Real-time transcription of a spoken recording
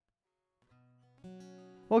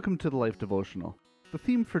Welcome to the Life Devotional. The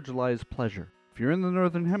theme for July is pleasure. If you're in the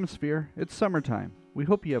Northern Hemisphere, it's summertime. We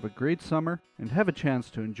hope you have a great summer and have a chance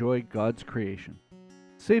to enjoy God's creation.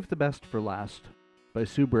 Save the Best for Last by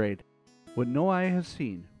Braid. What no eye has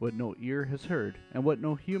seen, what no ear has heard, and what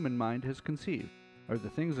no human mind has conceived are the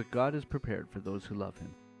things that God has prepared for those who love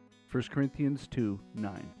Him. 1 Corinthians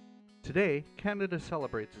 2:9. Today, Canada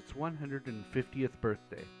celebrates its 150th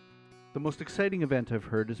birthday. The most exciting event I've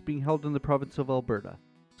heard is being held in the province of Alberta.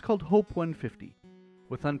 It's called Hope 150.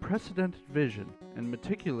 With unprecedented vision and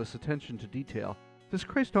meticulous attention to detail, this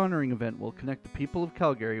Christ-honoring event will connect the people of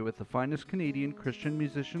Calgary with the finest Canadian Christian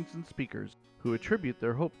musicians and speakers who attribute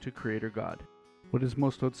their hope to Creator God. What is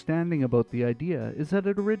most outstanding about the idea is that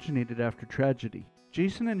it originated after tragedy.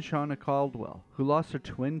 Jason and Shauna Caldwell, who lost their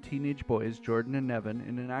twin teenage boys, Jordan and Evan,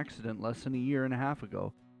 in an accident less than a year and a half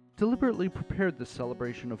ago, deliberately prepared this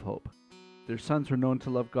celebration of hope. Their sons were known to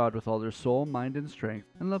love God with all their soul, mind, and strength,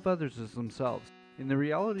 and love others as themselves. In the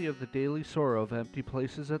reality of the daily sorrow of empty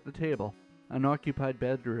places at the table, unoccupied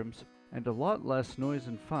bedrooms, and a lot less noise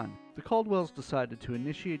and fun, the Caldwells decided to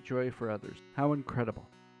initiate joy for others. How incredible.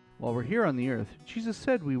 While we're here on the earth, Jesus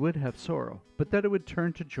said we would have sorrow, but that it would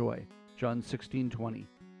turn to joy. John 16:20.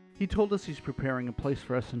 He told us He's preparing a place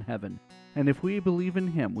for us in heaven, and if we believe in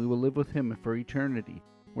Him, we will live with Him for eternity,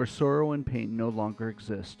 where sorrow and pain no longer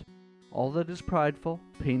exist. All that is prideful,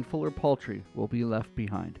 painful, or paltry will be left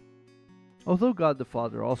behind. Although God the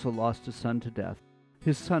Father also lost His Son to death,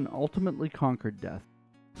 His Son ultimately conquered death.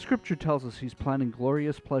 Scripture tells us He's planning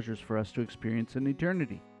glorious pleasures for us to experience in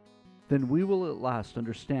eternity. Then we will at last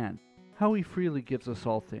understand how He freely gives us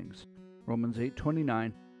all things. Romans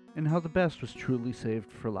 8:29, and how the best was truly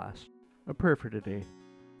saved for last. A prayer for today.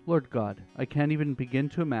 Lord God, I can't even begin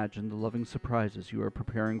to imagine the loving surprises You are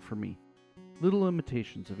preparing for me. Little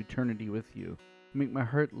imitations of eternity with You make my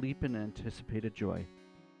heart leap in anticipated joy.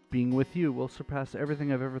 Being with You will surpass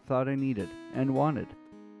everything I've ever thought I needed and wanted.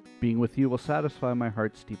 Being with You will satisfy my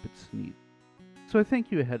heart's deepest need. So I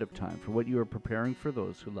thank You ahead of time for what You are preparing for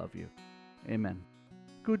those who love You. Amen.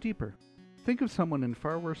 Go deeper. Think of someone in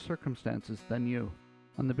far worse circumstances than you.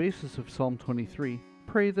 On the basis of Psalm 23,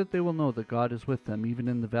 pray that they will know that God is with them even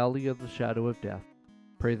in the valley of the shadow of death.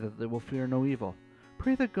 Pray that they will fear no evil.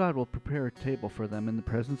 Pray that God will prepare a table for them in the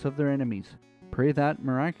presence of their enemies. Pray that,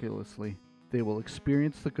 miraculously, they will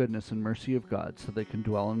experience the goodness and mercy of God so they can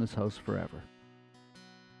dwell in His house forever.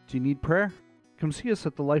 Do you need prayer? Come see us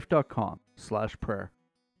at thelife.com/prayer.